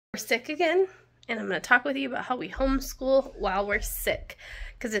sick again, and I'm going to talk with you about how we homeschool while we're sick,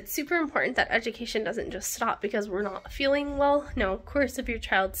 because it's super important that education doesn't just stop because we're not feeling well. No, of course, if your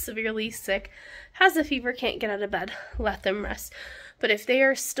child's severely sick, has a fever, can't get out of bed, let them rest. But if they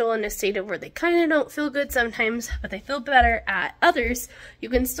are still in a state of where they kind of don't feel good sometimes, but they feel better at others, you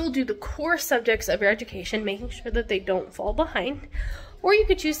can still do the core subjects of your education, making sure that they don't fall behind. Or you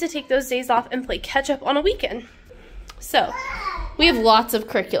could choose to take those days off and play catch up on a weekend. So, we have lots of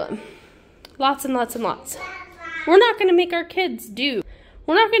curriculum. Lots and lots and lots. We're not going to make our kids do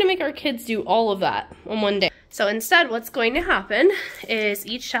all of that on one day. So instead, what's going to happen is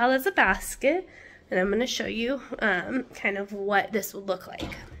each child has a basket, and I'm going to show you kind of what this would look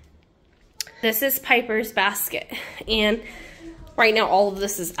like. This is Piper's basket, and right now all of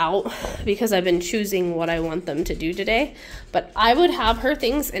this is out because I've been choosing what I want them to do today. But I would have her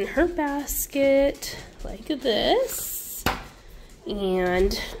things in her basket like this,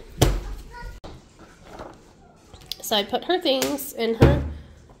 and so I put her things in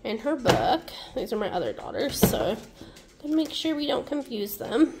her book. These are my other daughters, so I'm gonna make sure we don't confuse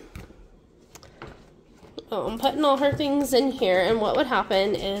them. Oh, I'm putting all her things in here, and what would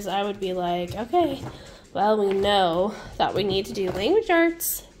happen is I would be like, okay, well, we know that we need to do language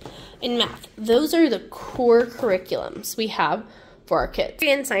arts and math. Those are the core curriculums we have for our kids.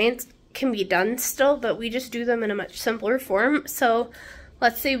 History and science can be done still, but we just do them in a much simpler form. So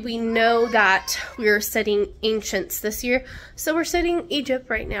let's say we know that we're studying ancients this year, so we're studying Egypt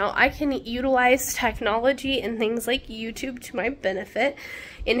right now. I can utilize technology and things like YouTube to my benefit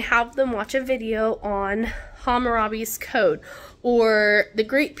and have them watch a video on Hammurabi's Code or the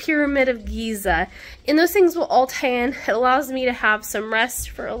Great Pyramid of Giza, and those things will all tie in. It allows me to have some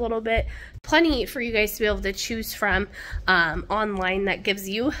rest for a little bit. Plenty for you guys to be able to choose from online that gives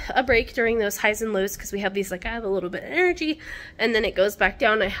you a break during those highs and lows, because we have these, like, I have a little bit of energy and then it goes back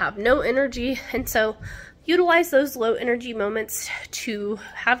down, I have no energy. And so utilize those low energy moments to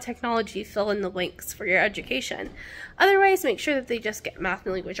have technology fill in the blanks for your education. Otherwise, make sure that they just get math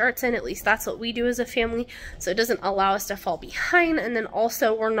and language arts in. At least that's what we do as a family, so it doesn't allow us to fall behind. And then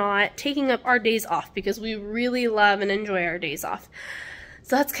also, we're not taking up our days off, because we really love and enjoy our days off.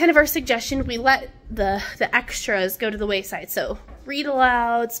 So that's kind of our suggestion. We let the extras go to the wayside. So read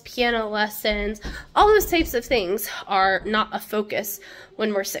alouds, piano lessons, all those types of things are not a focus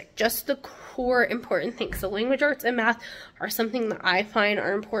when we're sick. Just the core important things. So language arts and math are something that I find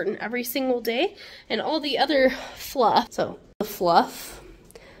are important every single day. And all the other fluff, so the fluff,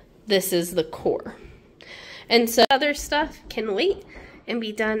 this is the core. And so other stuff can wait and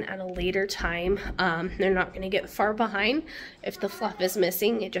be done at a later time. They're not going to get far behind. If the fluff is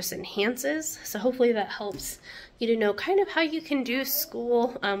missing, it just enhances. So hopefully that helps you to know kind of how you can do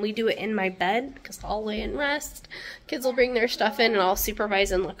school. We do it in my bed because I'll lay and rest. Kids will bring their stuff in and I'll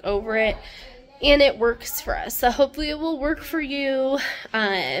supervise and look over it. And it works for us. So hopefully it will work for you.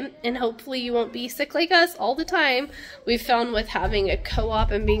 And hopefully you won't be sick like us all the time. We've found with having a co-op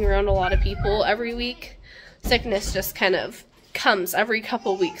and being around a lot of people every week, sickness just kind of comes every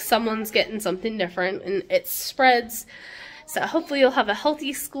couple weeks. Someone's getting something different and it spreads. So hopefully you'll have a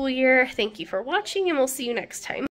healthy school year. Thank you for watching, and we'll see you next time.